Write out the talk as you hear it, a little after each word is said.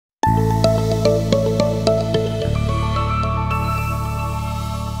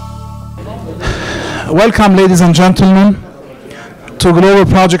Welcome, ladies and gentlemen, to Global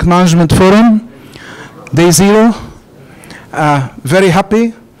Project Management Forum, Day Zero. Very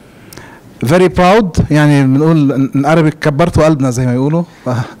happy, very proud. يعني بنقول in Arabic كبرتوا قلبنا زي ما يقولوا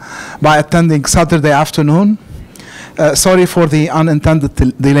by attending Saturday afternoon. Sorry for the unintended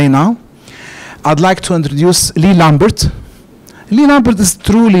delay now. I'd like to introduce Lee Lambert. Lee Lambert is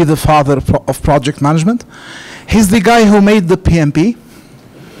truly the father of project management. He's the guy who made the PMP.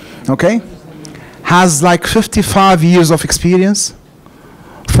 Okay? Has like 55 years of experience,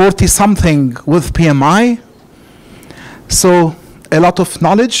 40 something with PMI. So a lot of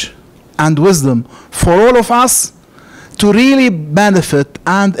knowledge and wisdom for all of us to really benefit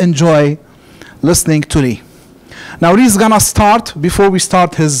and enjoy listening to Lee. Now Lee's gonna start before we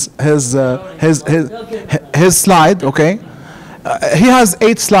start his slide. Okay, he has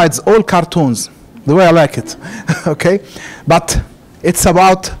 8 slides, all cartoons, the way I like it. Okay, but it's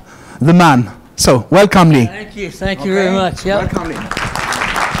about the man. So welcome, Lee. Thank you very much. Yep. Welcome, Lee.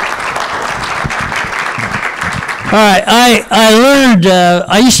 All right, I learned,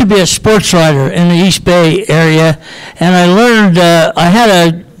 I used to be a sports writer in the East Bay area, and I learned, I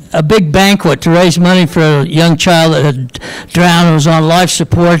had a big banquet to raise money for a young child that had drowned and was on life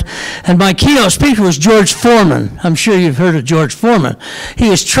support, and my keynote speaker was George Foreman. I'm sure you've heard of George Foreman. He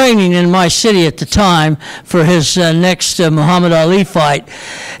was training in my city at the time for his next Muhammad Ali fight,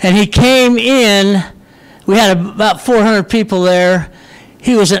 and he came in, we had about 400 people there.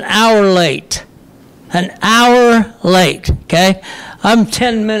 He was an hour late. An hour late, okay? I'm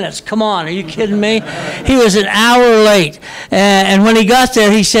 10 minutes, come on, are you kidding me? He was an hour late, and when he got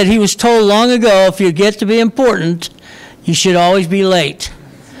there, he said he was told long ago, if you get to be important, you should always be late,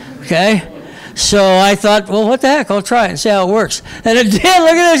 okay? So I thought, well, what the heck, I'll try it and see how it works. And it did,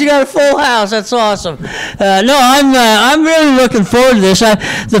 look at this, you got a full house, that's awesome. No, I'm really looking forward to this.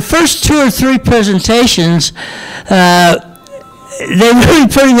 The first 2 or 3 presentations, they really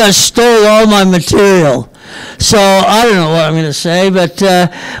pretty much stole all my material. So I don't know what I'm going to say, but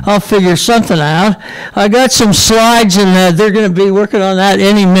I'll figure something out. I got some slides, and they're going to be working on that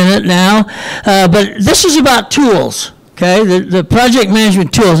any minute now. But this is about tools, okay, the project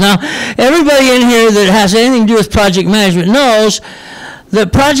management tools. Now, everybody in here that has anything to do with project management knows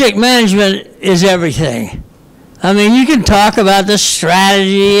that project management is everything. I mean, you can talk about the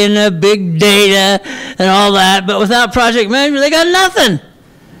strategy and the big data and all that, but without project management, they got nothing.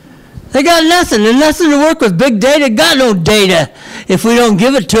 They got nothing. There's nothing to work with. Big data got no data if we don't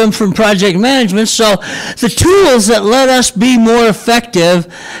give it to them from project management. So the tools that let us be more effective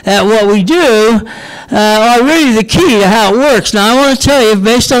at what we do are really the key to how it works. Now, I want to tell you,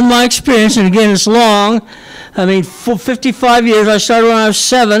 based on my experience, and again, it's long, I mean, for 55 years, I started when I was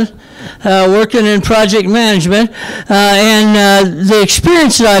 7. Working in project management, and the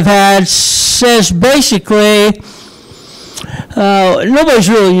experience that I've had says basically nobody's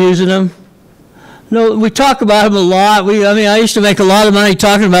really using them. No, we talk about them a lot. I used to make a lot of money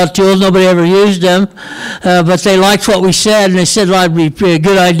talking about tools. Nobody ever used them, but they liked what we said, and they said, well, it'd be a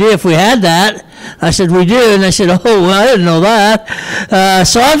good idea if we had that. I said, we do, and they said, oh, well, I didn't know that.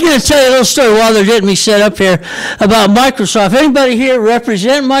 So I'm going to tell you a little story while they're getting me set up here about Microsoft. Anybody here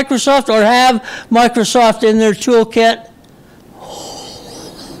represent Microsoft or have Microsoft in their toolkit?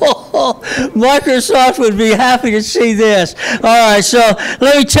 Microsoft would be happy to see this. All right, so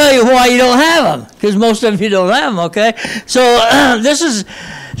let me tell you why you don't have them, because most of you don't have them, okay? So this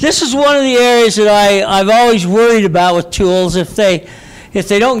is one of the areas that I've always worried about with tools. If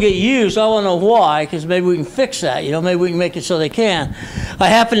they don't get used, I want to know why, because maybe we can fix that. Maybe we can make it so they can. I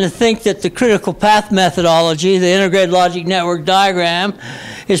happen to think that the critical path methodology, the integrated logic network diagram,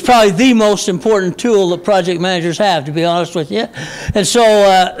 is probably the most important tool that project managers have, to be honest with you. And so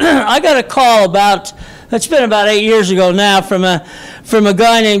I got a call it's been about 8 years ago now, from a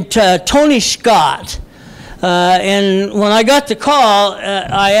guy named Tony Scott. And when I got the call,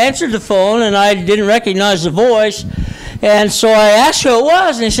 I answered the phone, and I didn't recognize the voice. And so I asked who it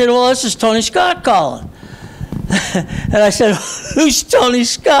was, and he said, well, this is Tony Scott calling. And I said, who's Tony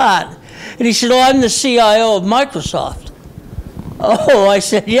Scott? And he said, oh, I'm the CIO of Microsoft. Oh, I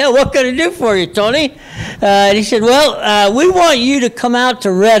said, yeah, what can I do for you, Tony? And he said, well, we want you to come out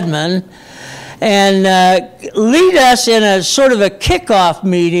to Redmond and lead us in a sort of a kickoff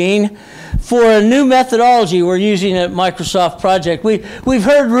meeting for a new methodology we're using at Microsoft Project. We've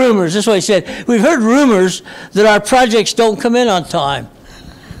heard rumors, this is what he said, we've heard rumors that our projects don't come in on time.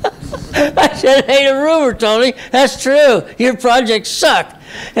 I said, it ain't a rumor, Tony, that's true, your projects suck.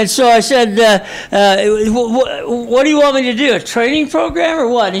 And so I said, what do you want me to do, a training program or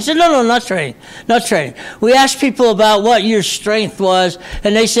what? And he said, no, not training, not training. We asked people about what your strength was,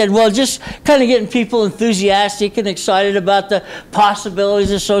 and they said, well, just kind of getting people enthusiastic and excited about the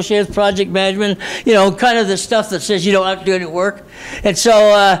possibilities associated with project management, you know, kind of the stuff that says you don't have to do any work. And so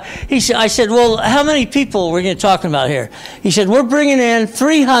I said, well, how many people are we going to talking about here? He said, we're bringing in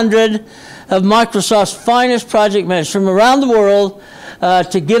 300 of Microsoft's finest project managers from around the world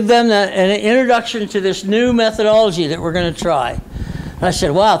to give them an introduction to this new methodology that we're going to try. And I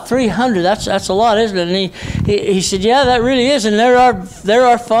said, wow, 300, that's a lot, isn't it? And he said, yeah, that really is, and they're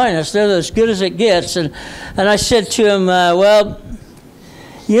our finest. They're as good as it gets. And I said to him, well,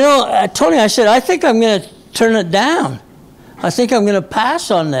 you know, Tony, I said, I think I'm going to turn it down. I think I'm going to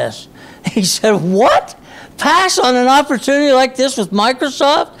pass on this. He said, what? Pass on an opportunity like this with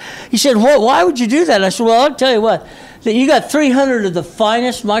Microsoft? He said, why would you do that? And I said, well, I'll tell you what, that you got 300 of the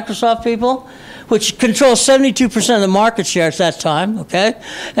finest Microsoft people, which control 72% of the market share at that time, okay?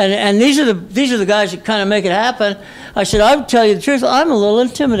 And these are the guys that kind of make it happen. I said, I would tell you the truth, I'm a little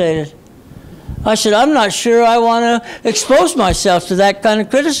intimidated. I said, I'm not sure I want to expose myself to that kind of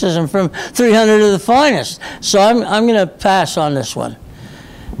criticism from 300 of the finest. So I'm going to pass on this one.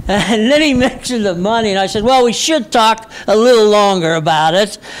 And then he mentioned the money, and I said, well, we should talk a little longer about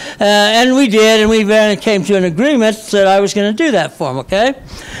it. And we did, and we came to an agreement that I was going to do that for him, okay?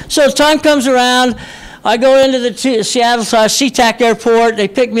 So time comes around, I go into the Seattle SeaTac Airport, they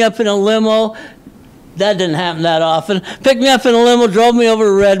pick me up in a limo. That didn't happen that often. Picked me up in a limo, drove me over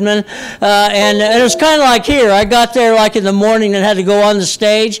to Redmond, and it was kind of like here. I got there like in the morning and had to go on the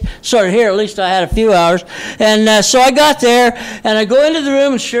stage. Sort of here, at least I had a few hours. And so I got there, and I go into the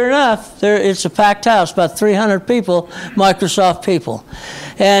room, and sure enough, it's a packed house, about 300 people, Microsoft people.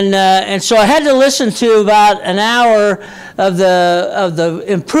 And so I had to listen to about an hour of the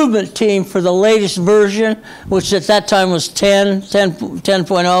improvement team for the latest version, which at that time was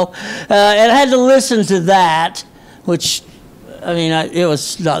 10.0. And I had to listen to that, which, I mean, it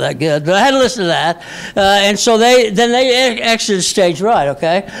was not that good, but I had to listen to that. And so they exited stage right,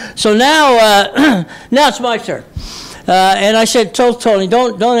 okay? So now, now it's my turn. And I said, told Tony,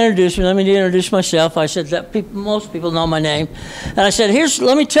 don't introduce me. Let me introduce myself. I said that most people know my name. And I said,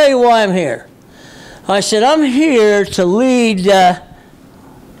 let me tell you why I'm here. I said, I'm here to lead,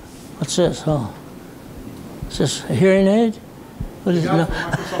 what's this? Oh, is this a hearing aid? What is it? No.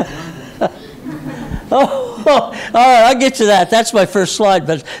 Oh, all right, I'll get to that. That's my first slide,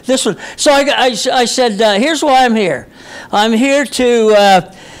 but this one. So I said, here's why I'm here. I'm here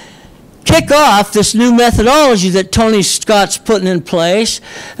to kick off this new methodology that Tony Scott's putting in place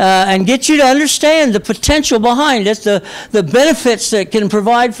and get you to understand the potential behind it, the benefits that it can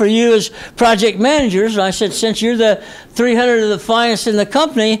provide for you as project managers. And I said, since you're the 300 of the finest in the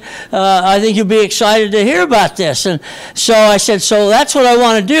company, I think you'll be excited to hear about this. And so I said, so that's what I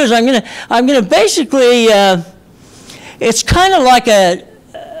want to do is I'm gonna basically, it's kind of like a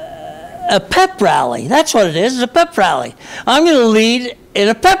pep rally. That's what it is. It's a pep rally. I'm going to lead in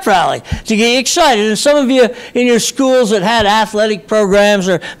a pep rally to get you excited. And some of you in your schools that had athletic programs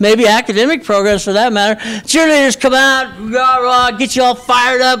or maybe academic programs for that matter, cheerleaders come out, rah, rah, get you all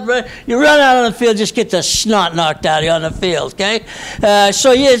fired up. You run out on the field, just get the snot knocked out of you on the field, okay?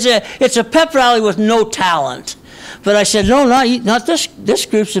 So yeah, it's a pep rally with no talent. But I said, no, not this. This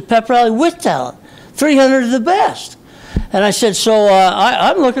group's a pep rally with talent. 300 of the best. And I said, so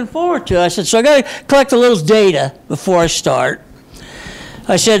I'm looking forward to it. I said, so I got to collect a little data before I start.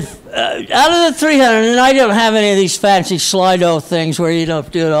 I said, out of the 300, and I don't have any of these fancy Slido things where you don't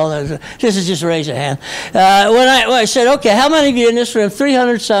do it all. This is just raise a hand. When I said, okay, how many of you in this room,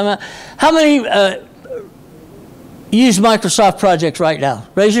 300 some, how many use Microsoft projects right now?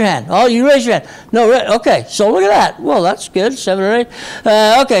 Raise your hand. Oh, you raise your hand. No, okay, so look at that. Well, that's good, 7 or 8.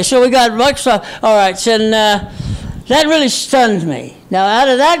 Okay, so we got Microsoft. All right, so that really stunned me. Now, out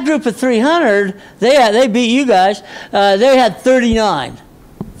of that group of 300, they beat you guys. They had 39.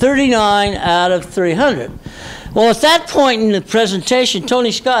 39 out of 300. Well, at that point in the presentation,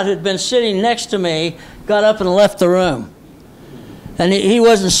 Tony Scott, who had been sitting next to me, got up and left the room. And he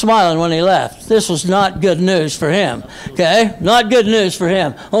wasn't smiling when he left. This was not good news for him, okay? Not good news for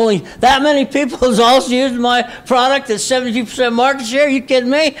him. Only that many people has also used my product at 72% market share. Are you kidding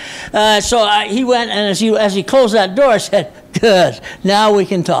me? So he went, and as he closed that door, I said, good, now we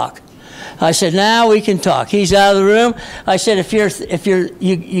can talk. I said, now we can talk. He's out of the room. I said,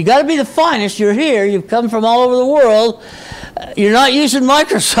 you got to be the finest. You're here. You've come from all over the world. You're not using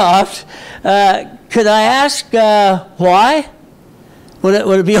Microsoft. Could I ask why? Would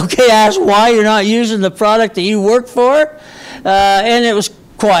it be okay to ask why you're not using the product that you work for? And it was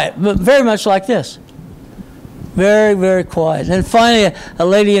quiet, but very much like this. Very, very quiet. And finally, a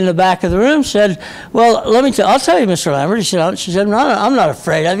lady in the back of the room said, well, I'll tell you, Mr. Lambert. She said, I'm not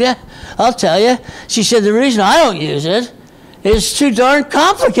afraid of you. I'll tell you. She said, the reason I don't use it is too darn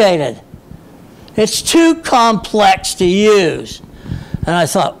complicated. It's too complex to use. And I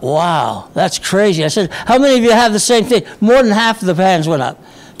thought, wow, that's crazy. I said, how many of you have the same thing? More than half of the hands went up.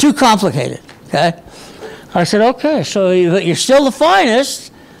 Too complicated, okay? I said, okay, so you're still the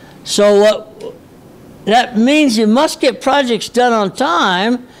finest. So that means you must get projects done on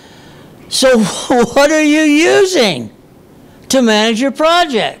time. So what are you using to manage your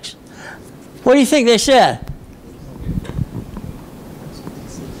projects? What do you think they said?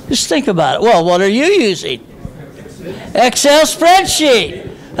 Just think about it. Well, what are you using? Excel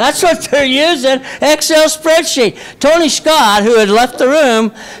spreadsheet. That's what they're using, Excel spreadsheet. Tony Scott, who had left the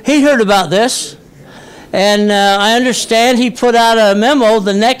room, he heard about this. And I understand he put out a memo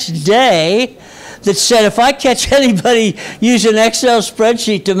the next day that said, if I catch anybody using Excel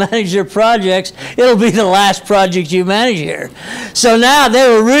spreadsheet to manage their projects, it'll be the last project you manage here. So now they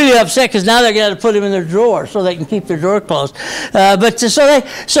were really upset because now they're going to put them in their drawer so they can keep their drawer closed. So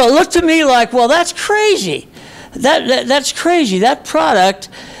it looked to me like, well, that's crazy. That's crazy. That product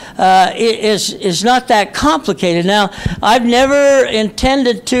is not that complicated. Now, I've never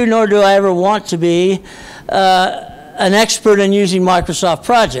intended to, nor do I ever want to be, an expert in using Microsoft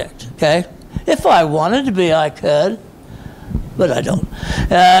Project, okay? If I wanted to be, I could, but I don't.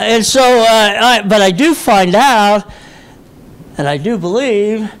 But I do find out, and I do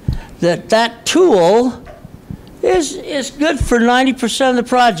believe, that tool is good for 90% of the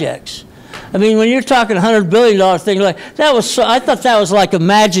projects. I mean, when you're talking $100 billion thing, like that was, I thought that was like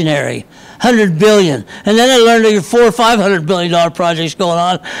imaginary, $100 billion. And then I learned there are $400 or $500 billion projects going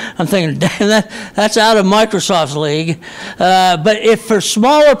on. I'm thinking, damn, that's out of Microsoft's league. But if for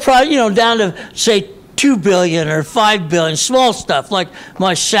smaller projects, down to say $2 billion or $5 billion, small stuff like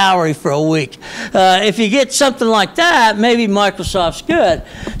my salary for a week. If you get something like that, maybe Microsoft's good.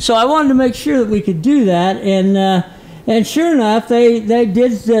 So I wanted to make sure that we could do that, and sure enough, they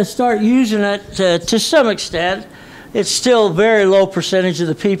did start using it to some extent. It's still a very low percentage of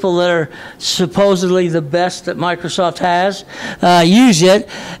the people that are supposedly the best that Microsoft has use it.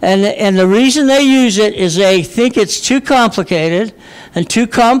 And the reason they use it is they think it's too complicated and too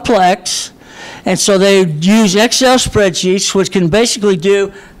complex. And so they use Excel spreadsheets, which can basically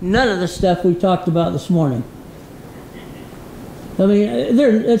do none of the stuff we talked about this morning. I mean,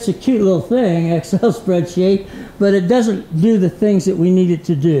 it's a cute little thing, Excel spreadsheet, but it doesn't do the things that we need it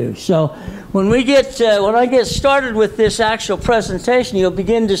to do. So when I get started with this actual presentation, you'll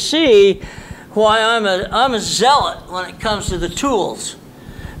begin to see why I'm a zealot when it comes to the tools.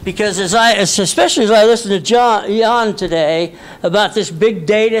 Because especially as I listen to Jan today about this big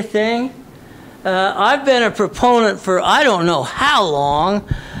data thing, I've been a proponent for I don't know how long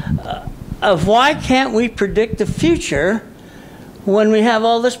of why can't we predict the future when we have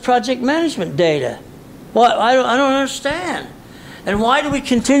all this project management data? Well, I don't understand. And why do we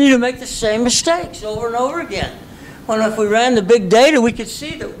continue to make the same mistakes over and over again? When if we ran the big data, we could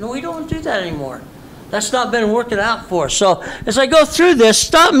see that no, we don't do that anymore. That's not been working out for us. So as I go through this,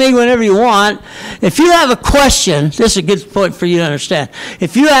 stop me whenever you want. If you have a question, this is a good point for you to understand.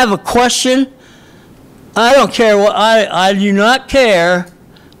 If you have a question, I don't care what, I do not care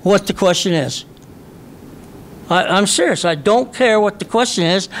what the question is. I'm serious. I don't care what the question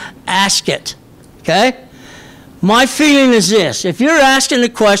is. Ask it. Okay? My feeling is this. If you're asking the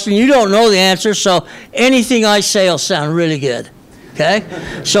question, you don't know the answer, so anything I say will sound really good. Okay?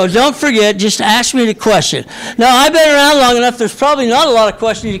 So don't forget, just ask me the question. Now, I've been around long enough, there's probably not a lot of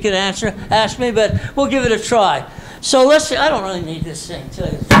questions you can ask me, but we'll give it a try. So let's see. I don't really need this thing, tell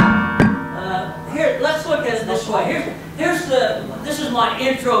you. Here, let's look at it this way. This is my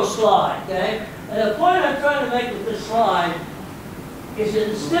intro slide, okay? And the point I'm trying to make with this slide is that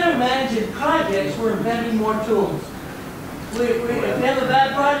instead of managing projects, we're inventing more tools. If we have a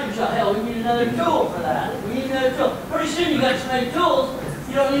bad project, hell, we need another tool for that. We need another tool. Pretty soon you got so many tools,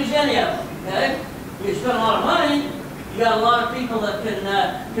 you don't use any of them, okay? You spend a lot of money, you got a lot of people that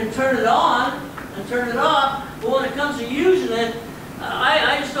can turn it on and turn it off, but when it comes to using it,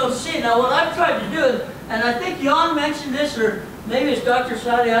 I just don't see it. Now, what I've tried to do, and I think Jan mentioned this, or maybe it's Dr.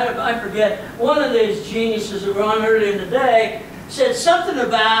 Sadi, I forget, one of these geniuses that were on earlier in the day said something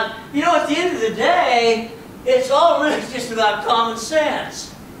about, at the end of the day, it's all really just about common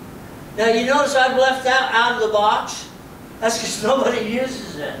sense. Now, you notice I've left out of the box? That's because nobody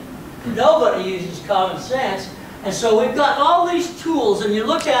uses it. Nobody uses common sense. And so we've got all these tools, and you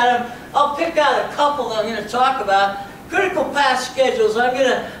look at them, I'll pick out a couple that I'm going to talk about, critical path schedules.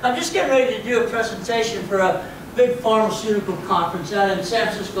 I'm just getting ready to do a presentation for a big pharmaceutical conference out in San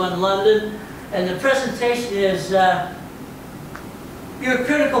Francisco and London. And the presentation is, your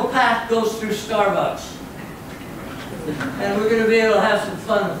critical path goes through Starbucks. And we're going to be able to have some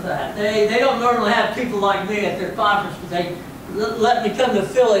fun with that. They don't normally have people like me at their conference, but they let me come to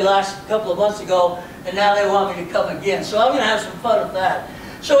Philly last couple of months ago, and now they want me to come again. So I'm going to have some fun with that.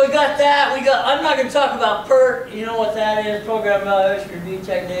 So we got that. I'm not going to talk about PERT. You know what that is, Program Evaluation Review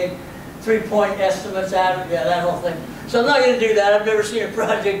Technique, 3-point estimates, average, yeah, that whole thing. So I'm not going to do that. I've never seen a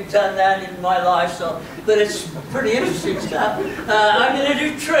project done that in my life, but it's pretty interesting stuff. I'm going to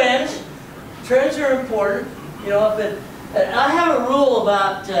do trends. Trends are important. You know, but I have a rule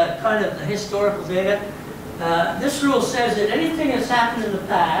about kind of the historical data. This rule says that anything that's happened in the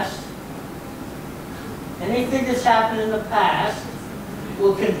past,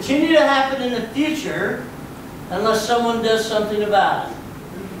 will continue to happen in the future unless someone does something about it.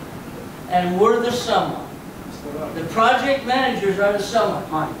 And we're the someone. The project managers are the someone.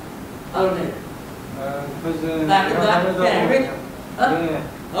 I don't need it. Back. Henry? Huh? Yeah.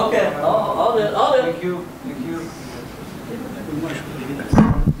 Okay, I'll do it. Thank you. Thank you.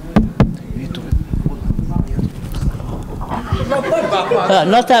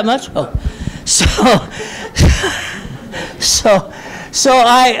 Not that much? Oh. So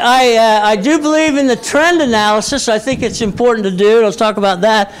I do believe in the trend analysis. I think it's important to do. Let's talk about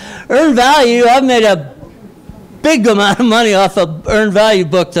that. Earned value, I've made a big amount of money off a earned value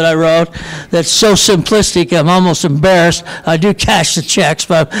book that I wrote that's so simplistic I'm almost embarrassed. I do cash the checks,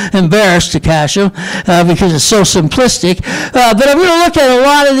 but I'm embarrassed to cash them because it's so simplistic. But I'm going to look at a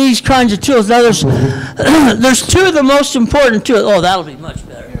lot of these kinds of tools. Now there's two of the most important tools. Oh, that'll be much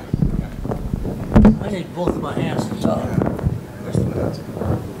better. I need both of my hands to talk.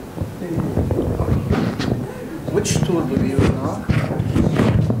 Which tool do you use now?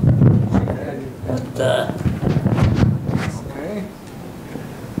 Okay.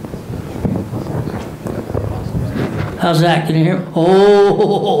 How's that? Can you hear me?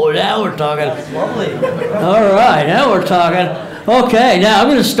 Oh, now we're talking. That's lovely. All right, now we're talking. Okay, now I'm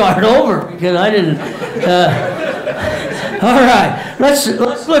going to start over because I didn't. All right, let's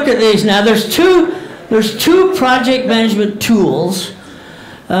look at these now. There's two project management tools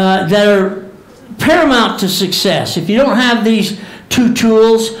that are paramount to success. If you don't have these two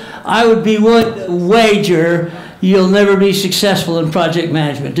tools, I would be willing to wager you'll never be successful in project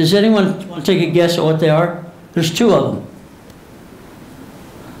management. Does anyone want to take a guess at what they are? There's two of them.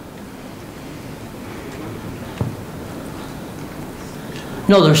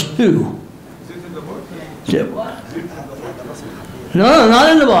 No, there's two. No, not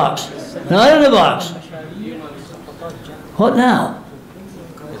in the box. Not in the box. What now?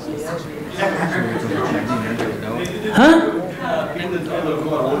 Huh?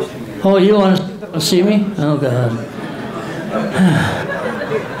 Oh, you want to see me? Oh, God.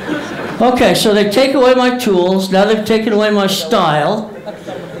 Okay, so they take away my tools. Now they've taken away my style.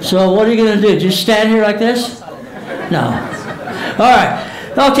 So what are you going to do? Just stand here like this? No. All right.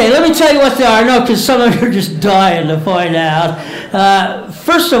 Okay, let me tell you what they are. No, because some of you are just dying to find out.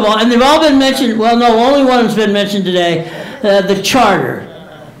 First of all, and they've all been mentioned. Well, no, only one has been mentioned today. The charter.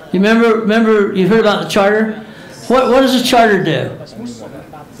 You remember? You've heard about the charter. What does a charter do?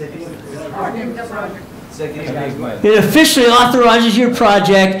 It officially authorizes your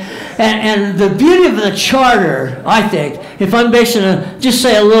project, and the beauty of the charter, I think, if I'm basing just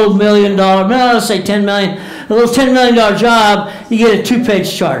say a little $1 million, no, let's say 10 million, a little $10 million job, you get a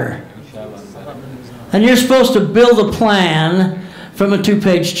 2-page charter. And you're supposed to build a plan from a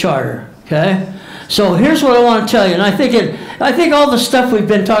 2-page charter, okay? So here's what I want to tell you, and I think all the stuff we've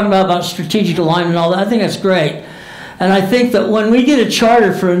been talking about strategic alignment and all that, I think that's great. And I think that when we get a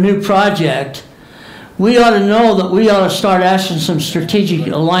charter for a new project, we ought to know that we ought to start asking some strategic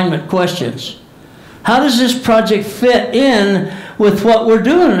alignment questions. How does this project fit in with what we're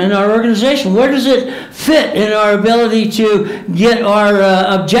doing in our organization? Where does it fit in our ability to get our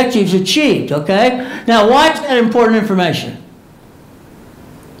objectives achieved, okay? Now, why is that important information?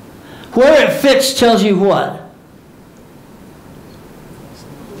 Where it fits tells you what?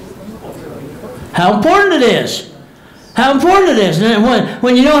 How important it is. How important it is. And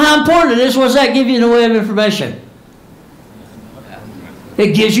when you know how important it is, what does that give you in the way of information?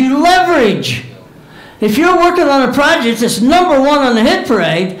 It gives you leverage. If you're working on a project that's #1 on the hit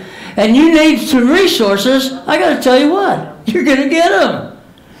parade and you need some resources, I got to tell you what, you're going to get them.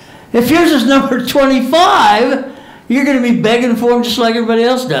 If yours is number 25, you're going to be begging for them just like everybody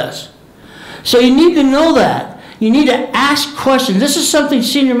else does. So you need to know that. You need to ask questions. This is something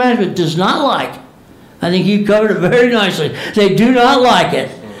senior management does not like. I think you covered it very nicely. They do not like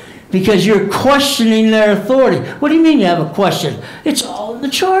it because you're questioning their authority. What do you mean you have a question? It's all in the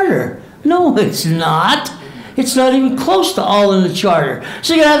charter. No, it's not. It's not even close to all in the charter.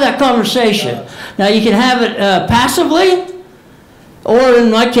 So you can have that conversation. Now you can have it passively, or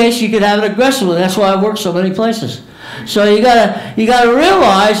in my case, you could have it aggressively. That's why I work so many places. So you gotta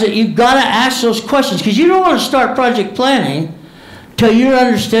realize that you've got to ask those questions, because you don't want to start project planning till you're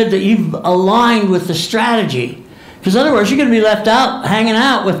understood that you've aligned with the strategy. Because otherwise, you're going to be left out, hanging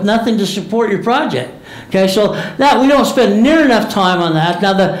out with nothing to support your project. Okay, so that we don't spend near enough time on that.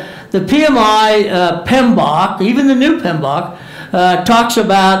 Now the PMI, PMBOK, even the new PMBOK, talks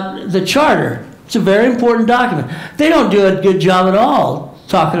about the charter. It's a very important document. They don't do a good job at all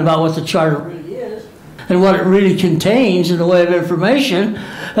talking about what the charter really is and what it really contains in the way of information.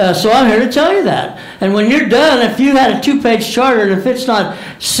 So I'm here to tell you that. And when you're done, if you had a 2-page charter, and if it's not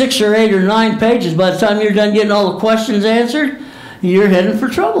 6 or 8 or 9 pages, by the time you're done getting all the questions answered, you're heading for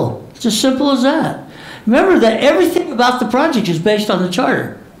trouble. It's as simple as that. Remember that everything about the project is based on the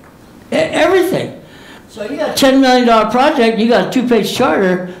charter. Everything. So you got a $10 million project, you got a 2-page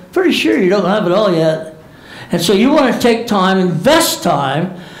charter, pretty sure you don't have it all yet. And so you want to take time, invest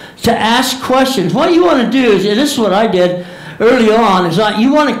time to ask questions. What you want to do is, and this is what I did early on, is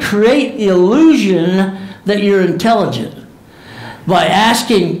you want to create the illusion that you're intelligent by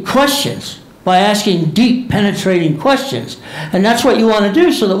asking questions, by asking deep, penetrating questions. And that's what you want to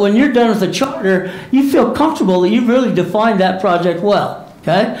do, so that when you're done with the charter, you feel comfortable that you've really defined that project well.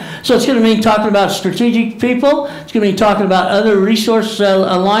 Okay? So it's going to mean talking about strategic people. It's going to mean talking about other resource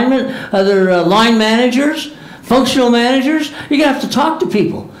alignment, other line managers, functional managers. You're going to have to talk to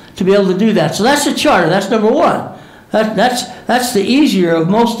people to be able to do that. So that's the charter. That's number one. That's the easier of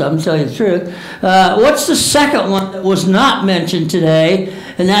most of them, to tell you the truth. What's the second one that was not mentioned today?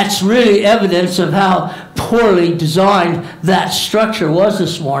 And that's really evidence of how poorly designed that structure was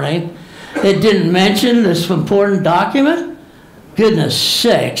this morning. It didn't mention this important document. Goodness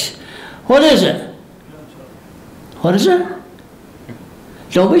sakes. What is it? What is it?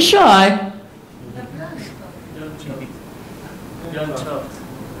 Don't be shy.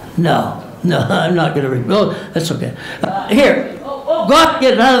 No, I'm not going to read. Oh, that's okay. Here. Oh, God,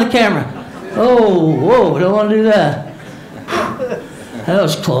 get it out of the camera. Oh, whoa, don't want to do that. That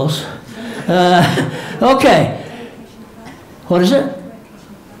was close. Okay. What is it?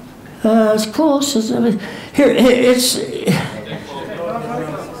 It's close. Here, it's...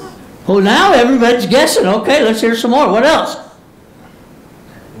 Well, now everybody's guessing. Okay, let's hear some more. What else?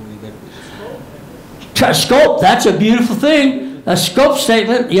 Scope. That's a beautiful thing. A scope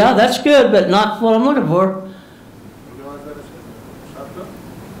statement. Yeah, that's good, but not what I'm looking for.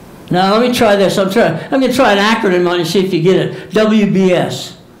 Now, let me try this. I'm going to try an acronym on you, see if you get it.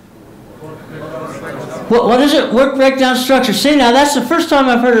 WBS. What is it? Work breakdown structure. See, now that's the first time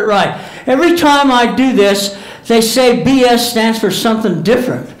I've heard it right. Every time I do this, they say BS stands for something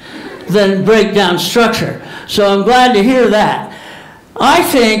different than breakdown structure. So I'm glad to hear that. I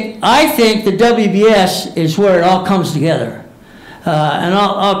think the WBS is where it all comes together. And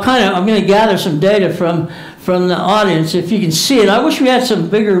I'm going to gather some data from the audience, if you can see it. I wish we had some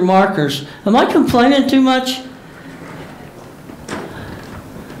bigger markers. Am I complaining too much?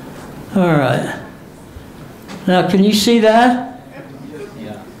 All right. Now, can you see that?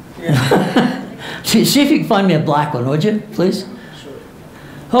 Yeah. See if you can find me a black one, would you, please?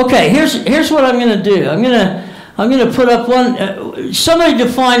 Okay, here's what I'm going to do. I'm going to put up one. Somebody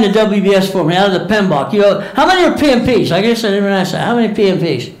define the WBS for me out of the PMBOK. You know, how many are PMPs? I guess I didn't ask that. How many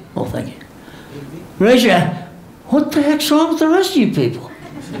PMPs? Oh, thank you. Raise your hand. What the heck's wrong with the rest of you people?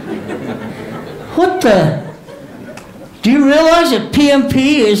 What the? Do you realize that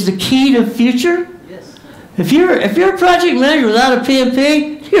PMP is the key to the future? Yes. If you're a project manager without a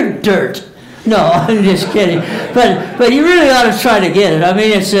PMP, you're dirt. No, I'm just kidding. But you really ought to try to get it. I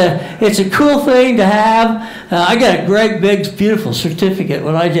mean, it's a cool thing to have. I got a great, big, beautiful certificate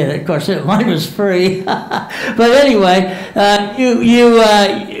when I did it. Of course, mine was free. But anyway,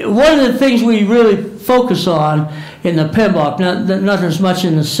 one of the things we really focus on in the PMBOK, not as much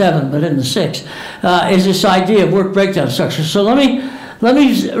in the 7, but in the 6, is this idea of work breakdown structure. So let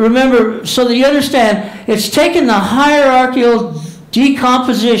me remember, so that you understand, it's taken the hierarchical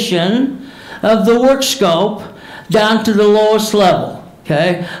decomposition of the work scope down to the lowest level,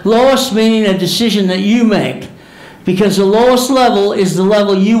 okay? Lowest meaning a decision that you make, because the lowest level is the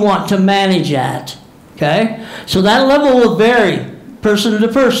level you want to manage at, okay? So that level will vary person to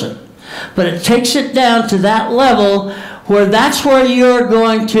person, but it takes it down to that level where that's where you're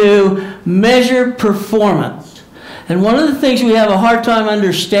going to measure performance. And one of the things we have a hard time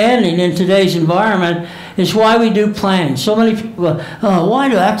understanding in today's environment is why we do planning. So many people go, oh, why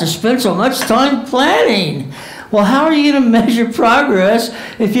do I have to spend so much time planning? Well, how are you going to measure progress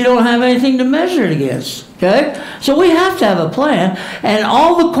if you don't have anything to measure it against? Okay? So we have to have a plan. And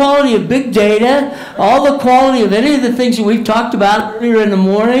all the quality of big data, all the quality of any of the things that we've talked about earlier in the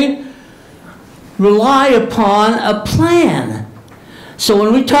morning, rely upon a plan. So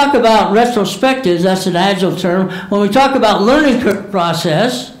when we talk about retrospectives, that's an agile term, when we talk about learning curve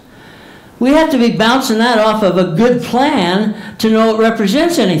process, we have to be bouncing that off of a good plan to know it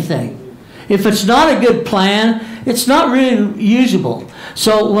represents anything. If it's not a good plan, it's not really usable.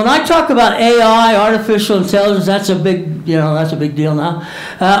 So when I talk about AI, artificial intelligence, that's a big, that's a big deal now.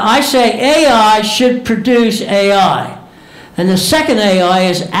 I say AI should produce AI. And the second AI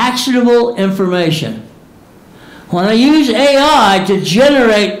is actionable information. When I use AI to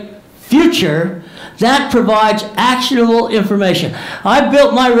generate future, that provides actionable information. I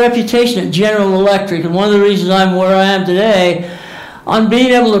built my reputation at General Electric, and one of the reasons I'm where I am today, on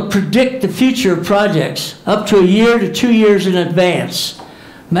being able to predict the future of projects up to a year to 2 years in advance.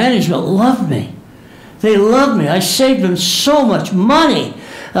 Management loved me. They loved me. I saved them so much money.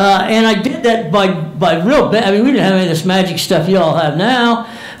 And I did that by real, I mean, we didn't have any of this magic stuff you all have now.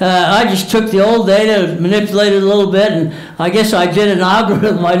 I just took the old data, manipulated it a little bit, and I guess I did an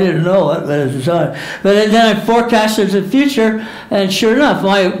algorithm. I didn't know it, but at the time. But then I forecasted the future, and sure enough,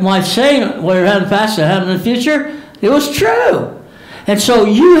 my saying what had passed to happen in the future, it was true. And so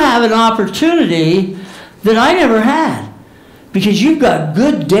you have an opportunity that I never had, because you've got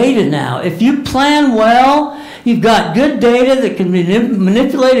good data now. If you plan well, you've got good data that can be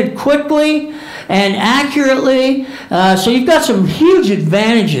manipulated quickly and accurately. So you've got some huge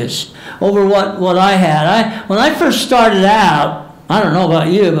advantages over what I had. When I first started out, I don't know about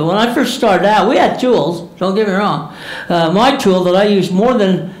you, but when I first started out, we had tools, don't get me wrong. My tool that I used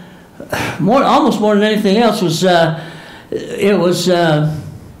almost more than anything else was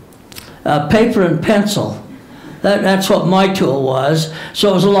paper and pencil. That's what my tool was. So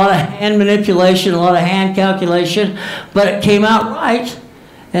it was a lot of hand manipulation, a lot of hand calculation, but it came out right,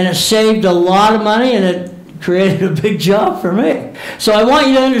 and it saved a lot of money, and it created a big job for me. So I want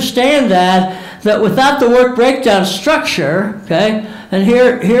you to understand that without the work breakdown structure, okay, and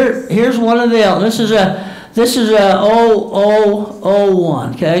here's one of the elements. This is a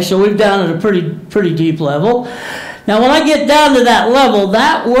 0001, okay, so we're down at a pretty deep level. Now, when I get down to that level,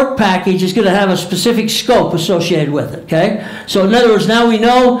 that work package is going to have a specific scope associated with it, okay? So in other words, now we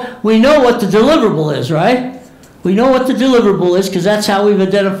know what the deliverable is, right? We know what the deliverable is because that's how we've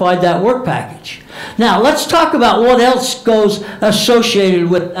identified that work package. Now, let's talk about what else goes associated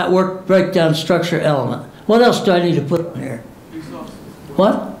with that work breakdown structure element. What else do I need to put on here? Resources.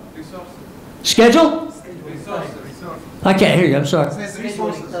 What? Resources. Schedule? Resources. I can't hear you, I'm sorry.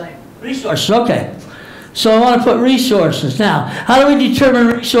 Resources. Resources, okay. So I want to put resources. Now, how do we determine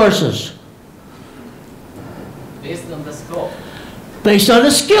resources? Based on the scope. Based on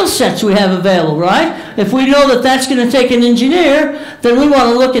the skill sets we have available, right? If we know that that's going to take an engineer, then we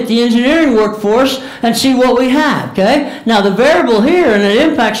want to look at the engineering workforce and see what we have, okay? Now, the variable here, and it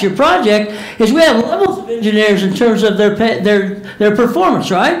impacts your project, is we have levels of engineers in terms of their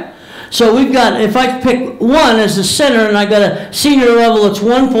performance, right? So we've got, if I pick 1 as the center, and I got a senior level that's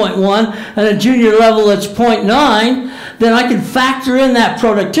 1.1 and a junior level that's 0.9, then I can factor in that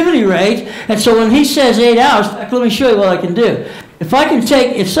productivity rate. And so when he says 8 hours, in fact, let me show you what I can do.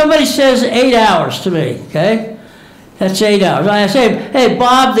 If somebody says 8 hours to me, okay, that's 8 hours. I say, hey,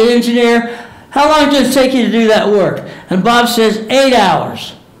 Bob, the engineer, how long does it take you to do that work? And Bob says 8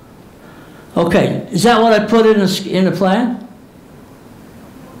 hours. Okay, is that what I put in the plan?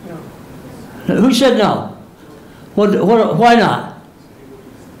 Who said no? Why not?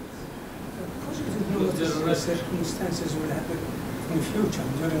 Because circumstances will happen in the future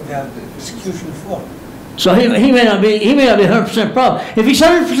during the execution of work. So he may not be 100% problem. If he's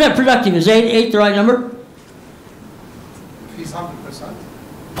 100% productive, is 8 the right number? If he's 100%.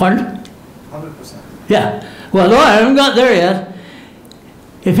 Pardon? 100%. Yeah. Well, no, I haven't got there yet.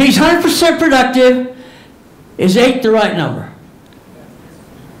 If he's 100% productive, is 8 the right number?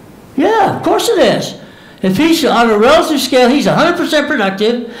 Yeah, of course it is. If he's on a relative scale, he's 100%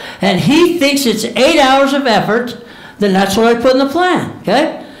 productive, and he thinks it's 8 hours of effort, then that's what I put in the plan,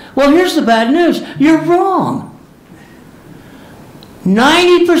 okay? Well, here's the bad news. You're wrong.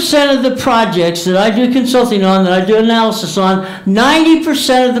 90% of the projects that I do consulting on, that I do analysis on,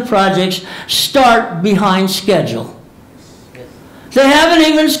 90% of the projects start behind schedule. They haven't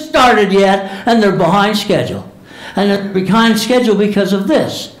even started yet, and they're behind schedule. And they're behind schedule because of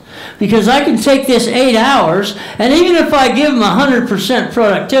this. Because I can take this 8 hours, and even if I give them 100%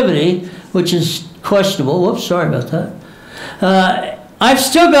 productivity, which is questionable, whoops, sorry about that, I've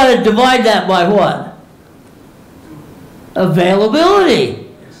still got to divide that by what? Availability.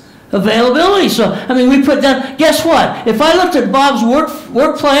 Availability. So, I mean, we put down, guess what? If I looked at Bob's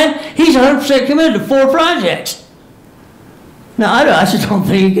work plan, he's 100% committed to 4 projects. Now, I just don't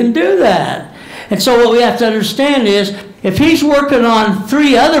think he can do that. And so what we have to understand is, if he's working on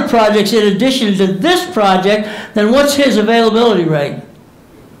 3 other projects in addition to this project, then what's his availability rate?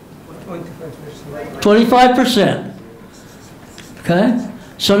 25%. 25%. Okay?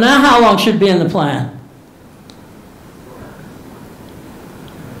 So now how long should be in the plan?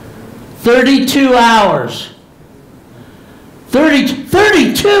 32 hours.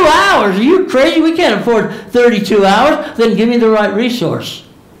 32 hours? Are you crazy? We can't afford 32 hours. Then give me the right resource.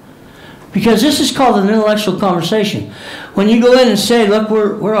 Because this is called an intellectual conversation. When you go in and say, look,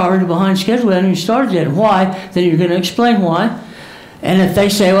 we're already behind schedule, we haven't even started yet. Why? Then you're going to explain why. And if they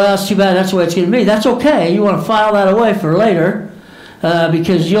say, well, that's too bad, that's the way it's going to be, that's okay. You want to file that away for later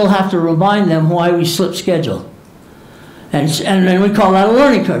because you'll have to remind them why we slipped schedule. And then we call that a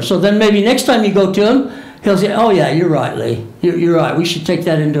learning curve. So then maybe next time you go to him, he'll say, oh yeah, you're right, Lee. You're right. We should take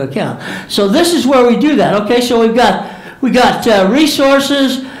that into account. So this is where we do that. Okay, so we got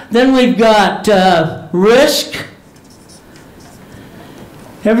resources. Then we've got risk.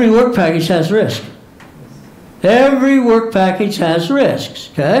 Every work package has risk. Every work package has risks,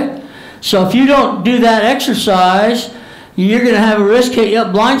 okay? So if you don't do that exercise, you're going to have a risk hit you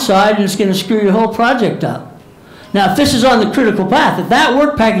up blindside, and it's going to screw your whole project up. Now, if this is on the critical path, if that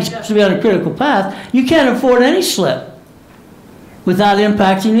work package has to be on a critical path, you can't afford any slip without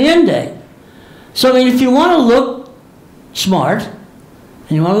impacting the end date. So, I mean, if you want to look smart,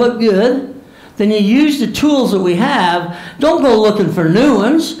 and you want to look good, then you use the tools that we have. Don't go looking for new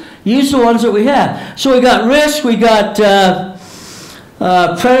ones. Use the ones that we have. So we got risk, we got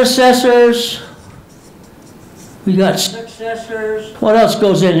predecessors, we got successors. What else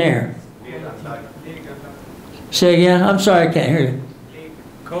goes in here? Say again? I'm sorry, I can't hear you.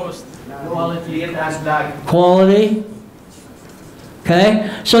 Cost, quality, and lag. Quality.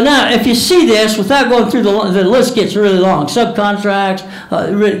 Okay, so now if you see this, without going through the list gets really long. Subcontracts,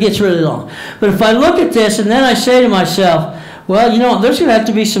 it gets really long. But if I look at this and then I say to myself, well, you know, there's going to have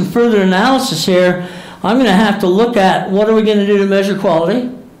to be some further analysis here. I'm going to have to look at what are we going to do to measure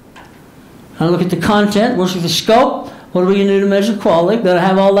quality. I look at the content, what's the scope, what are we going to do to measure quality. Got to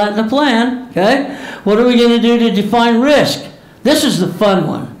have all that in the plan, okay? What are we going to do to define risk? This is the fun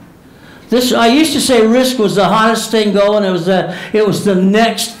one. I used to say risk was the hottest thing going. It was the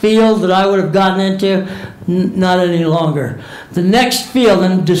next field that I would have gotten into. Not any longer. The next field,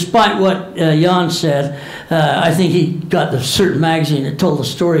 and despite what Jan said, I think he got the certain magazine that told the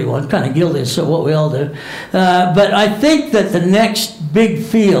story one, kind of guilty, so what we all do. But I think that the next big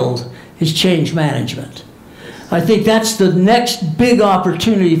field is change management. I think that's the next big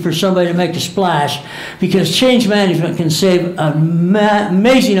opportunity for somebody to make a splash, because change management can save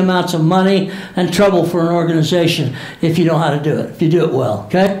amazing amounts of money and trouble for an organization if you know how to do it, if you do it well,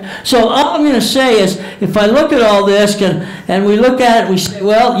 okay? So all I'm going to say is, if I look at all this and we look at it, we say,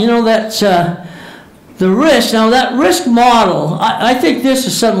 well, you know, that's the risk. Now that risk model, I think this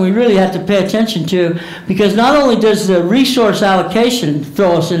is something we really have to pay attention to, because not only does the resource allocation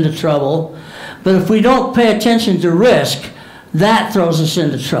throw us into trouble, but if we don't pay attention to risk, that throws us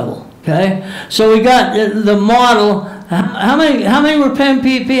into trouble, okay? So we got the model. How many were paying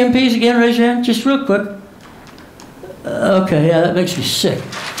PMPs again? Raise your hand, just real quick. Okay, yeah, that makes me sick.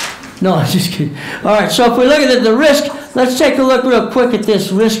 No, I'm just kidding. All right, so if we look at the risk, let's take a look real quick at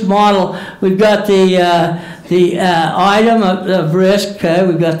this risk model. We've got the item of risk, okay?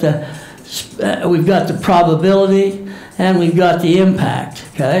 We've got the probability, and we've got the impact,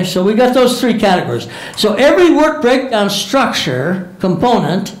 okay? So we got those 3 categories. So every work breakdown structure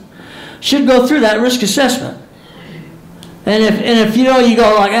component should go through that risk assessment. And if you know, you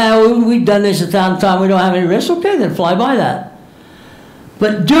go like, we've done this 1,000 times, we don't have any risk, okay, then fly by that.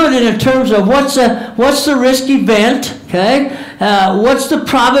 But do it in terms of what's the risk event, okay? What's the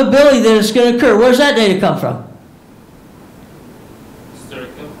probability that it's going to occur? Where's that data come from?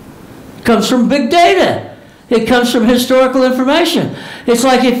 It comes from big data. It comes from historical information. It's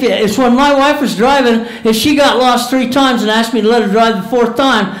like it's when my wife was driving, if she got lost 3 times and asked me to let her drive the 4th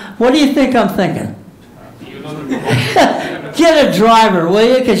time, what do you think I'm thinking? Get a driver, will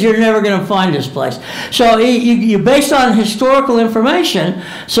you? Because you're never going to find this place. So you based on historical information,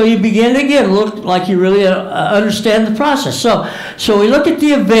 so you begin to again look like you really understand the process. So we look at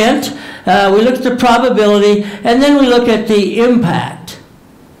the event, we look at the probability, and then we look at the impact.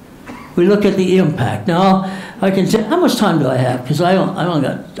 we look at the impact. Now, I can say, how much time do I have? Because I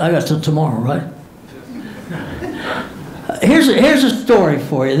got till tomorrow, right? Here's a story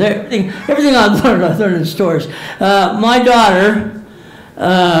for you. Everything I've learned in stories. My daughter,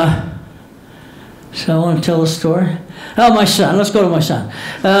 so I want to tell a story. Oh, my son. Let's go to my son.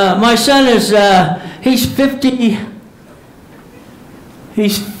 My son is, he's 50,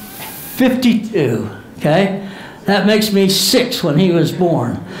 he's 52, okay? That makes me 6 when he was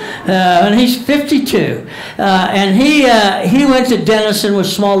born. And he's 52. And he went to Denison with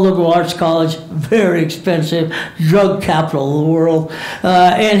small liberal arts college, very expensive, drug capital of the world.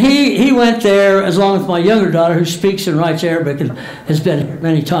 And he went there as long as my younger daughter, who speaks and writes Arabic and has been here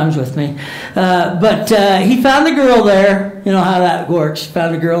many times with me. But he found a girl there. You know how that works.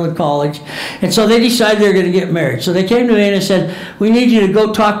 Found a girl in college. And so they decided they were going to get married. So they came to me and they said, we need you to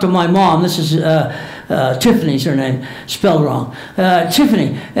go talk to my mom. This is Tiffany's her name, spelled wrong.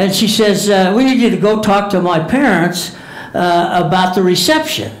 Tiffany. And she says, we need you to go talk to my parents about the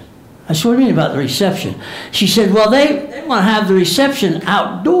reception. I said, what do you mean about the reception? She said, well, they want to have the reception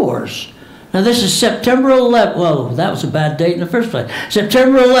outdoors. Now, this is September 11th. Well, that was a bad date in the first place.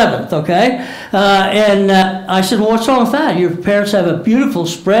 September 11th, okay? And I said, well, what's wrong with that? Your parents have a beautiful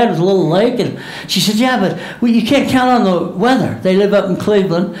spread with a little lake. And she said, yeah, but you can't count on the weather. They live up in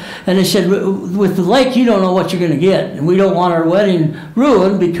Cleveland. And they said, with the lake, you don't know what you're going to get. And we don't want our wedding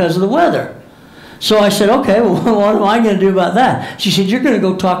ruined because of the weather. So I said, okay, well, what am I going to do about that? She said, you're going to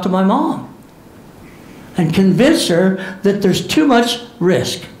go talk to my mom and convince her that there's too much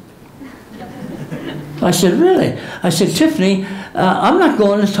risk. I said, really? I said, Tiffany, I'm not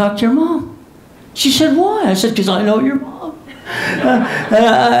going to talk to your mom. She said, why? I said, because I know your mom.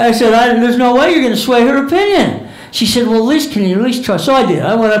 I said, there's no way you're going to sway her opinion. She said, well, can you at least try? So I did.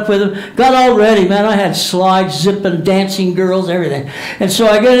 I went up with him, got all ready, man. I had slides, zipping, dancing girls, everything. And so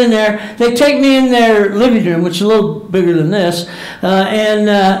I get in there. They take me in their living room, which is a little bigger than this. And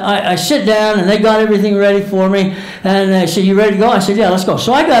I sit down, and they got everything ready for me. And they said, you ready to go? I said, yeah, let's go.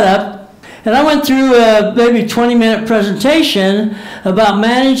 So I got up. And I went through a maybe 20-minute presentation about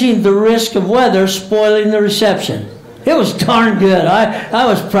managing the risk of weather spoiling the reception. It was darn good. I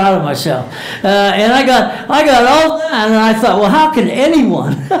was proud of myself. And I got all that, and I thought, well, how can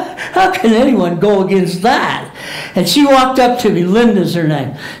anyone go against that? And she walked up to me, Linda's her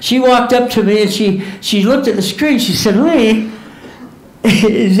name. She walked up to me and she looked at the screen. She said, Lee,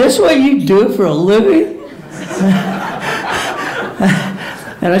 is this what you do for a living?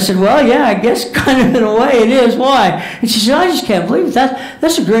 And I said, well, yeah, I guess kind of in a way it is. Why? And she said, I just can't believe it.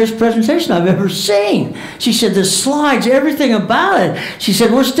 That's the greatest presentation I've ever seen. She said, the slides, everything about it. She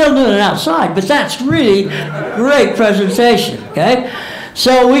said, we're still doing it outside, but that's really a great presentation, okay?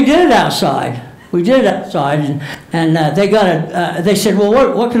 So we did it outside. We did it outside, and they said,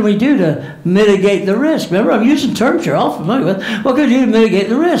 well, what can we do to mitigate the risk? Remember, I'm using terms you're all familiar with. What can we do to mitigate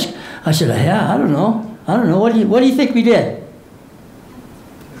the risk? I said, yeah, I don't know. What do you think we did?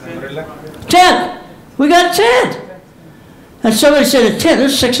 Tent. We got a tent. And somebody said a tent.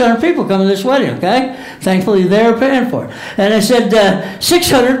 There's 600 people coming to this wedding, okay? Thankfully, they were paying for it. And I said,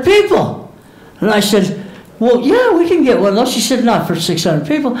 600 people. And I said, well, yeah, we can get one of those. She said, not for 600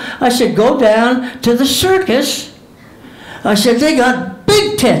 people. I said, go down to the circus. I said, they got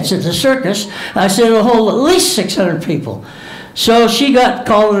big tents at the circus. I said, it'll hold at least 600 people. So she got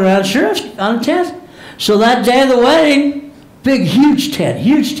called around. Sure, she got a tent. So that day of the wedding, big, huge tent.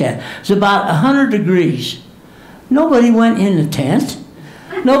 It's about 100 degrees. Nobody went in the tent.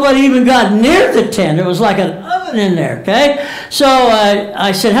 Nobody even got near the tent. It was like an oven in there, okay? So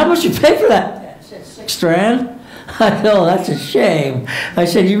I said, how much you pay for that? I said, $6 grand. I said, oh, that's a shame. I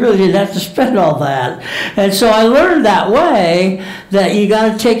said, you really didn't have to spend all that. And so I learned that way that you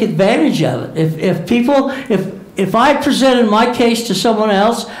got to take advantage of it. If I presented my case to someone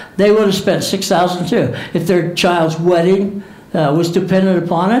else, they would have spent $6,000 too, if their child's wedding was dependent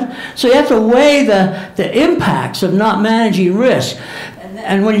upon it. So you have to weigh the impacts of not managing risk.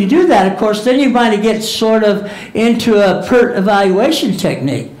 And when you do that, of course, then you might get sort of into a PERT evaluation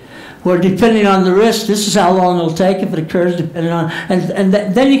technique, where depending on the risk, this is how long it'll take if it occurs, depending on, and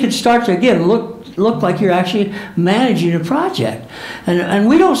then you can start to, again, look like you're actually managing a project. And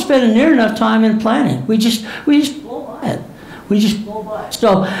we don't spend near enough time in planning. We just blow by it. We just blow by it.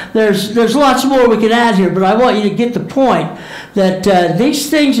 So there's lots more we can add here, but I want you to get the point that these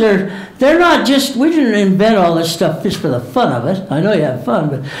things they're not just, we didn't invent all this stuff just for the fun of it. I know you have fun,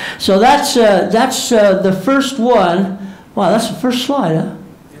 but so that's the first one. Wow, that's the first slide, huh?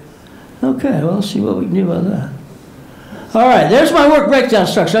 Okay, well, let's see what we can do about that. All right, there's my work breakdown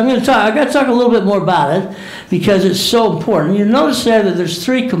structure. I got to talk a little bit more about it because it's so important. You notice there that there's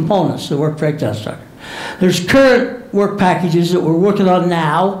 3 components to the work breakdown structure. There's current work packages that we're working on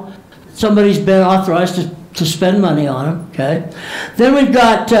now. Somebody's been authorized to spend money on them, okay? Then we've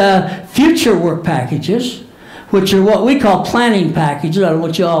got future work packages, which are what we call planning packages. I don't know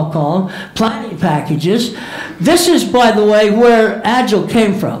what you all call them. Planning packages. This is, by the way, where Agile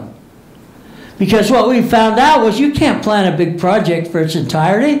came from. Because what we found out was you can't plan a big project for its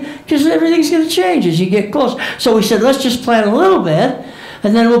entirety because everything's going to change as you get close. So we said, let's just plan a little bit,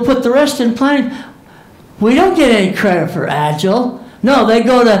 and then we'll put the rest in planning. We don't get any credit for Agile. No, they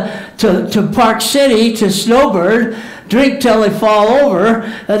go to Park City, to Snowbird, drink till they fall over,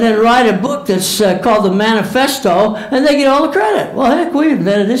 and then write a book that's called the Manifesto, and they get all the credit. Well, heck, we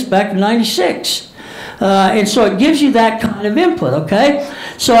invented this back in '96. And so it gives you that kind of input, okay?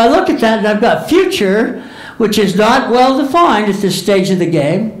 So I look at that, and I've got future, which is not well defined at this stage of the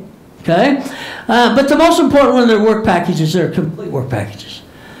game, okay? But the most important one of their work packages are complete work packages.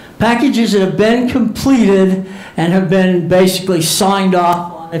 Packages that have been completed and have been basically signed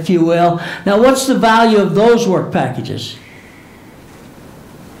off on, if you will. Now, what's the value of those work packages?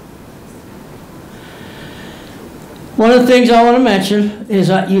 One of the things I want to mention is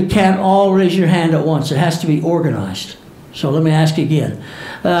that you can't all raise your hand at once. It has to be organized. So let me ask you again.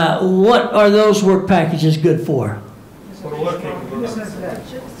 What are those work packages good for?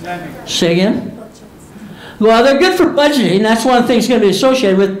 Say again? Well, they're good for budgeting. That's one of the things going to be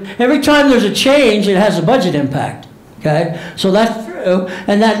associated with. Every time there's a change, it has a budget impact. Okay? So that's true,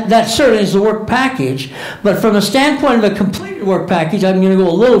 and that certainly is the work package. But from a standpoint of a completed work package, I'm going to go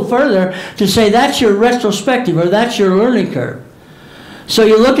a little further to say that's your retrospective, or that's your learning curve. So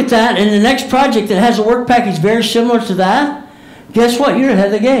you look at that, and the next project that has a work package very similar to that, guess what? You're ahead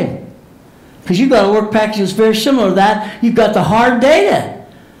of the game. Because you've got a work package that's very similar to that. You've got the hard data.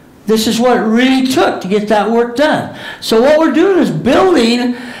 This is what it really took to get that work done. So what we're doing is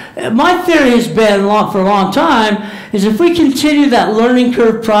building. My theory has been for a long time is if we continue that learning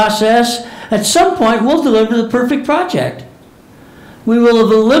curve process, at some point we'll deliver the perfect project. We will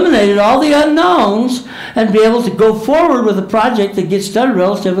have eliminated all the unknowns and be able to go forward with a project that gets done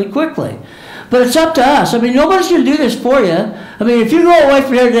relatively quickly. But it's up to us. I mean, nobody's going to do this for you. I mean, if you go away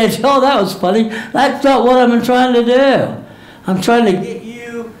from here today and say, oh, that was funny, that's not what I'm trying to do. I'm trying to get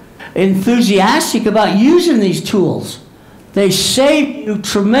you enthusiastic about using these tools. They save you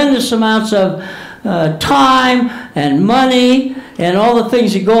tremendous amounts of time and money and all the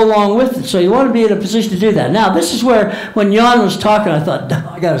things that go along with it. So you want to be in a position to do that. Now, this is where, when Jan was talking, I thought,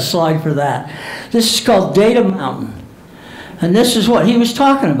 I got a slide for that. This is called Data Mountain. And this is what he was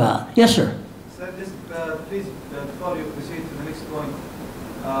talking about. Yes, sir? So just, please, before you proceed to the next point,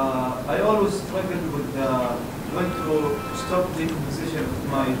 I always struggle with when to stop decomposition of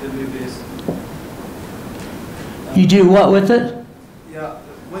my WBS. You do what with it? Yeah,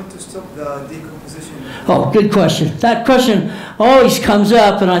 when to stop the decomposition. Oh, good question. That question always comes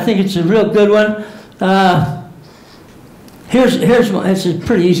up, and I think it's a real good one. Here's one. It's a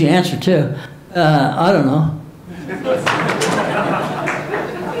pretty easy answer too. I don't know.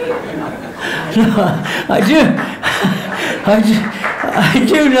 No, I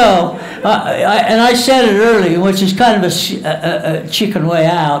do know. And I said it earlier, which is kind of a chicken way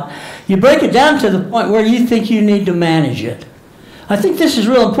out. You break it down to the point where you think you need to manage it. I think this is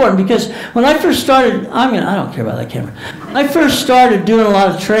real important because when I first started, I don't care about that camera. When I first started doing a lot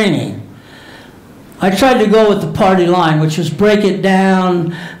of training, I tried to go with the party line, which was break it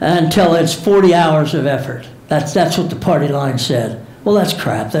down until it's 40 hours of effort. That's what the party line said. Well, that's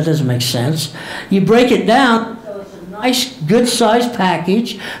crap. That doesn't make sense. You break it down until it's a nice, good-sized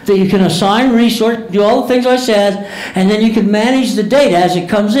package that you can assign resource, do all the things I said, and then you can manage the data as it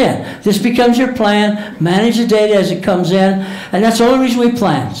comes in. This becomes your plan. Manage the data as it comes in, and that's the only reason we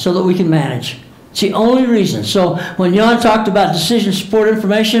plan, so that we can manage. It's the only reason. So when Jan talked about decision support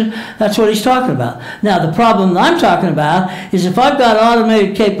information, that's what he's talking about. Now, the problem that I'm talking about is if I've got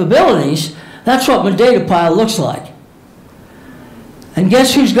automated capabilities, that's what my data pile looks like. And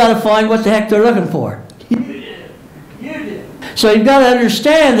guess who's got to find what the heck they're looking for? You do. So you've got to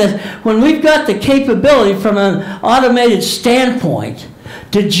understand that when we've got the capability from an automated standpoint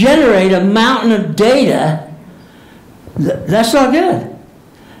to generate a mountain of data, that's not good.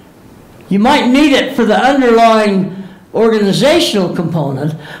 You might need it for the underlying organizational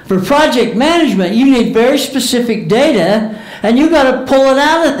component. For project management, you need very specific data, and you've got to pull it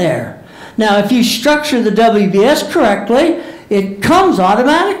out of there. Now, if you structure the WBS correctly, it comes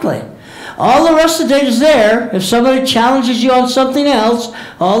automatically. All the rest of the data is there. If somebody challenges you on something else,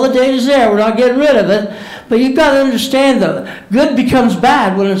 all the data is there. We're not getting rid of it. But you've got to understand that good becomes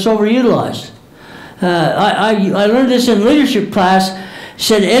bad when it's overutilized. I learned this in leadership class.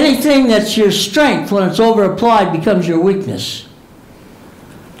 Said anything that's your strength when it's overapplied becomes your weakness.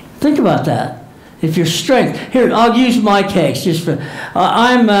 Think about that. If your strength, here, I'll use my case just for,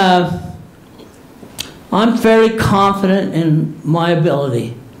 I'm fairly confident in my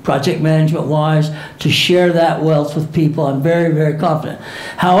ability, project management wise, to share that wealth with people. I'm very, very confident.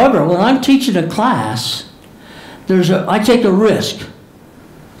 However, when I'm teaching a class, I take a risk.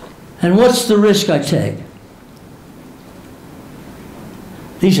 And what's the risk I take?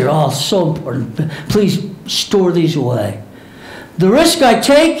 These are all so important. Please store these away. The risk I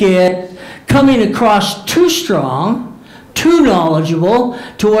take is coming across too strong, too knowledgeable,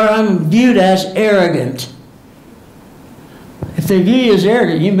 to where I'm viewed as arrogant. If they view you as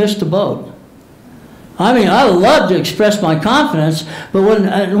arrogant, you missed the boat. I mean, I love to express my confidence, but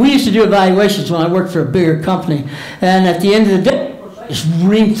when we used to do evaluations when I worked for a bigger company, and at the end of the day, just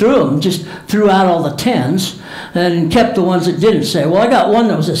reamed through them, just threw out all the 10s, and kept the ones that didn't say, well, I got one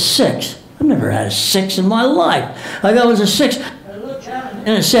that was a 6. I've never had a 6 in my life. I got one that was a 6. I looked at it, and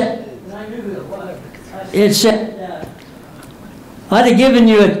it said, and I knew who it was. It said, I'd have given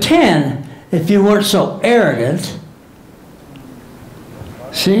you a 10 if you weren't so arrogant.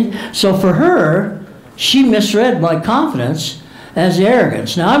 See? So for her, she misread my confidence as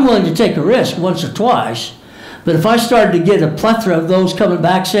arrogance. Now, I'm willing to take a risk once or twice, but if I started to get a plethora of those coming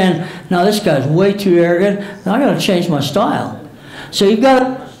back saying, no, this guy's way too arrogant, then I got to change my style. So you've got to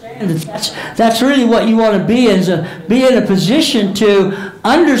understand that that's really what you want to be in a position to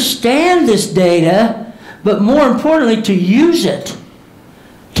understand this data, but more importantly, to use it.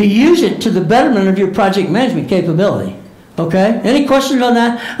 To use it to the betterment of your project management capability. Okay? Any questions on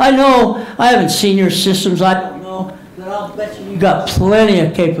that? I know I haven't seen your systems. I don't know. But I'll bet you've got plenty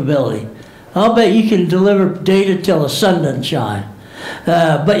of capability. I'll bet you can deliver data till the sun doesn't shine.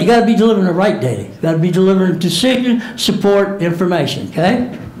 But you got to be delivering the right data. You got to be delivering decision, support, information.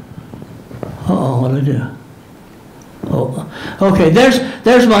 Okay? Uh-oh, what did I do? Oh, okay.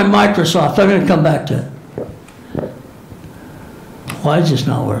 There's my Microsoft. I'm going to come back to it. Why does this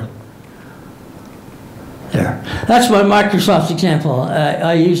not work? There. That's my Microsoft example.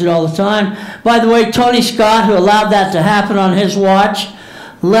 I use it all the time. By the way, Tony Scott, who allowed that to happen on his watch,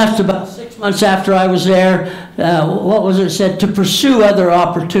 left about 6 months after I was there. What was it said? To pursue other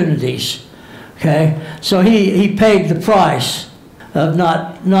opportunities. Okay? So he paid the price of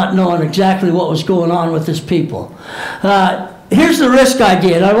not knowing exactly what was going on with his people. Here's the risk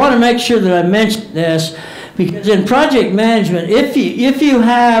idea, and I want to make sure that I mention this, because in project management, if you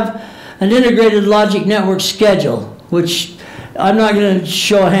have an integrated logic network schedule, which I'm not going to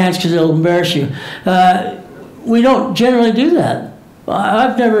show hands because it'll embarrass you, we don't generally do that.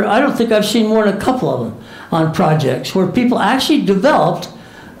 I don't think I've seen more than a couple of them on projects where people actually developed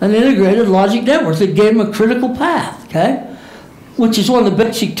an integrated logic network that gave them a critical path, okay? Which is one of the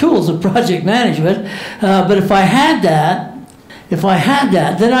basic tools of project management. But if I had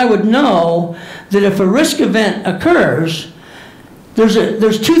that, then I would know that if a risk event occurs,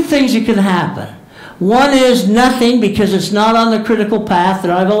 there's two things that can happen. One is nothing because it's not on the critical path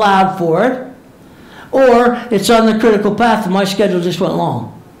that I've allowed for it, or it's on the critical path and my schedule just went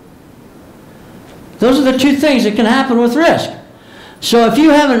long. Those are the two things that can happen with risk. So if you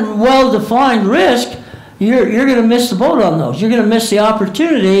haven't well-defined risk, you're going to miss the boat on those. You're going to miss the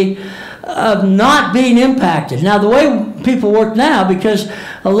opportunity of not being impacted. Now, the way people work now, because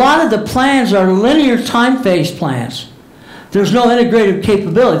a lot of the plans are linear time phase plans. There's no integrated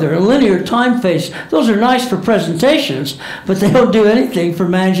capability. They're a linear time phase. Those are nice for presentations, but they don't do anything for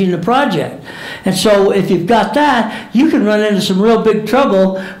managing the project. And so if you've got that, you can run into some real big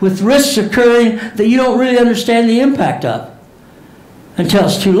trouble with risks occurring that you don't really understand the impact of until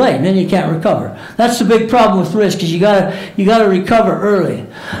it's too late, and then you can't recover. That's the big problem with risk, is you gotta recover early.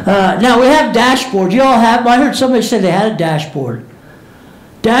 Now we have dashboards. You all have. I heard somebody say they had a dashboard.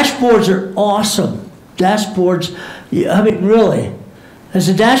 Dashboards are awesome. Dashboards. I mean, really. Has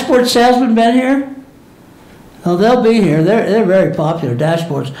the dashboard salesman been here? Oh, they'll be here. They're very popular,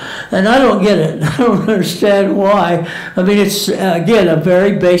 dashboards. And I don't get it. I don't understand why. I mean, it's, again, a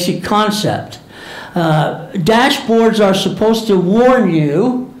very basic concept. Dashboards are supposed to warn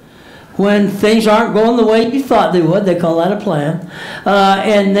you when things aren't going the way you thought they would. They call that a plan.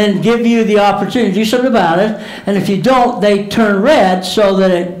 And then give you the opportunity to do something about it. And if you don't, they turn red so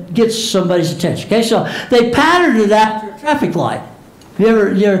that it gets somebody's attention. Okay, so they pattern it after a traffic light.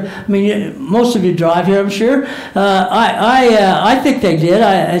 I mean, most of you drive here, I'm sure. I think they did.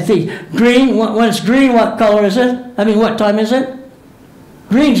 I think green, when it's green, what color is it? I mean, what time is it?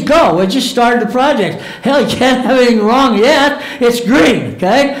 Green's go. We just started the project. Hell, you can't have anything wrong yet. It's green,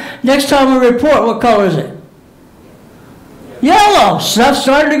 okay? Next time we report, what color is it? Yellow. Stuff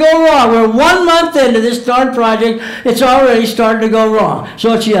started to go wrong. We're 1 month into this darn project. It's already starting to go wrong.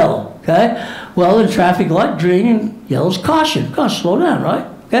 So it's yellow, okay? Well, in traffic light, green and yellow's caution. Come on, slow down, right?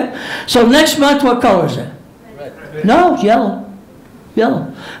 Okay? So next month, what color is it? Red. No, it's yellow.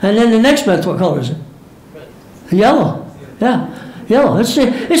 Yellow. And then the next month, what color is it? Red. Yellow. Yeah. Yellow. It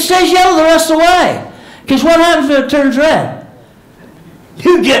stays yellow the rest of the way. Because what happens if it turns red?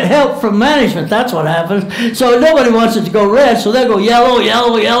 You get help from management. That's what happens. So nobody wants it to go red, so they'll go yellow,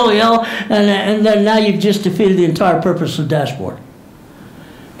 yellow, yellow, yellow, and then now you've just defeated the entire purpose of the dashboard.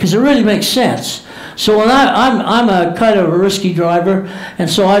 Because it really makes sense. So when I'm a kind of a risky driver, and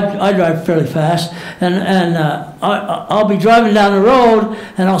so I drive fairly fast, and I'll be driving down the road,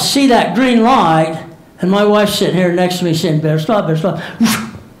 and I'll see that green light, and my wife's sitting here next to me saying, better stop, better stop.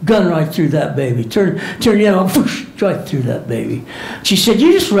 Gun right through that baby. Turn yellow, right through that baby. She said,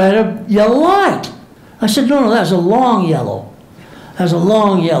 you just ran a yellow light. I said, no, that was a long yellow. That was a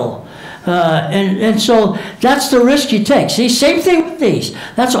long yellow. And so that's the risk you take. See, same thing with these.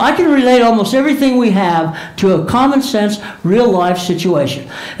 That's I can relate almost everything we have to a common sense, real life situation.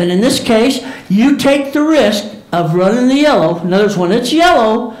 And in this case, you take the risk of running the yellow. In other words, when it's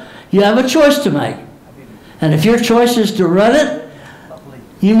yellow, you have a choice to make. And if your choice is to run it,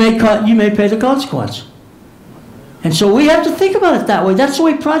 you may pay the consequence. And so we have to think about it that way. That's the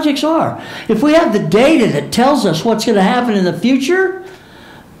way projects are. If we have the data that tells us what's going to happen in the future,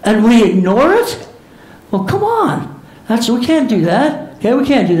 and we ignore it, well, come on. We can't do that. Okay, we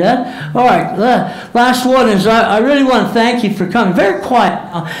can't do that. All right, last one is I really want to thank you for coming. Very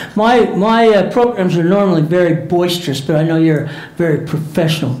quiet. My programs are normally very boisterous, but I know you're a very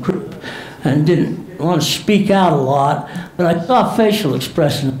professional group and didn't want to speak out a lot, but I thought facial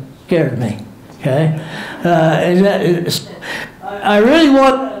expression scared me. Okay, I really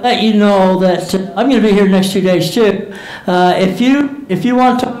want to let you know that I'm going to be here the next 2 days too. If you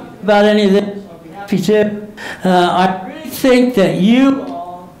want to talk about any of this, I'll be happy to. I really think that you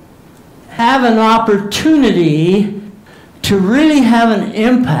all have an opportunity to really have an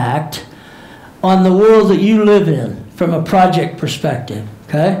impact on the world that you live in from a project perspective.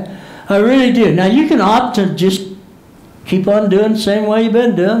 Okay. I really do. Now, you can opt to just keep on doing the same way you've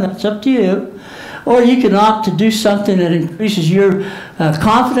been doing. That's up to you. Or you can opt to do something that increases your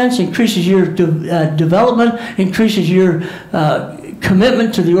confidence, increases your development, increases your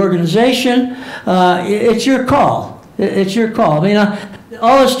commitment to the organization. It's your call. It's your call. I mean,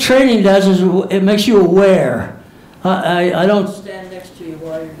 all this training does is it makes you aware. I don't stand next to you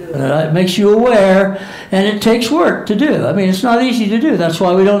while you're doing it. It makes you aware, and it takes work to do. I mean, it's not easy to do. That's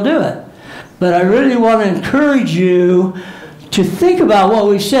why we don't do it. But I really want to encourage you to think about what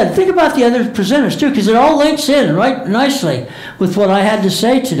we've said. Think about the other presenters, too, because it all links in right nicely with what I had to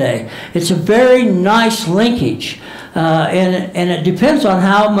say today. It's a very nice linkage, and it depends on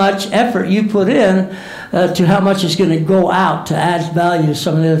how much effort you put in to how much is going to go out to add value to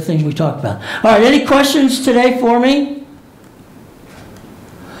some of the other things we talked about. All right, any questions today for me?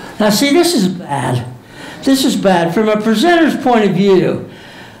 Now, see, this is bad. This is bad. From a presenter's point of view,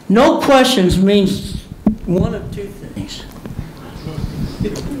 no questions means one of two things.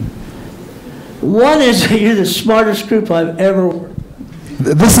 One is that you're the smartest group I've ever worked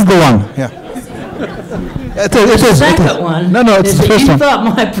with. This is the one, yeah. The second one it's is the that first you one. thought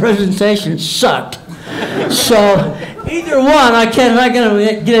my presentation sucked. So either one, I'm not going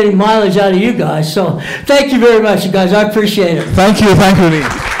to get any mileage out of you guys. So thank you very much, you guys. I appreciate it. Thank you, Lee.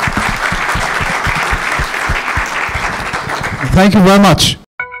 Thank you very much.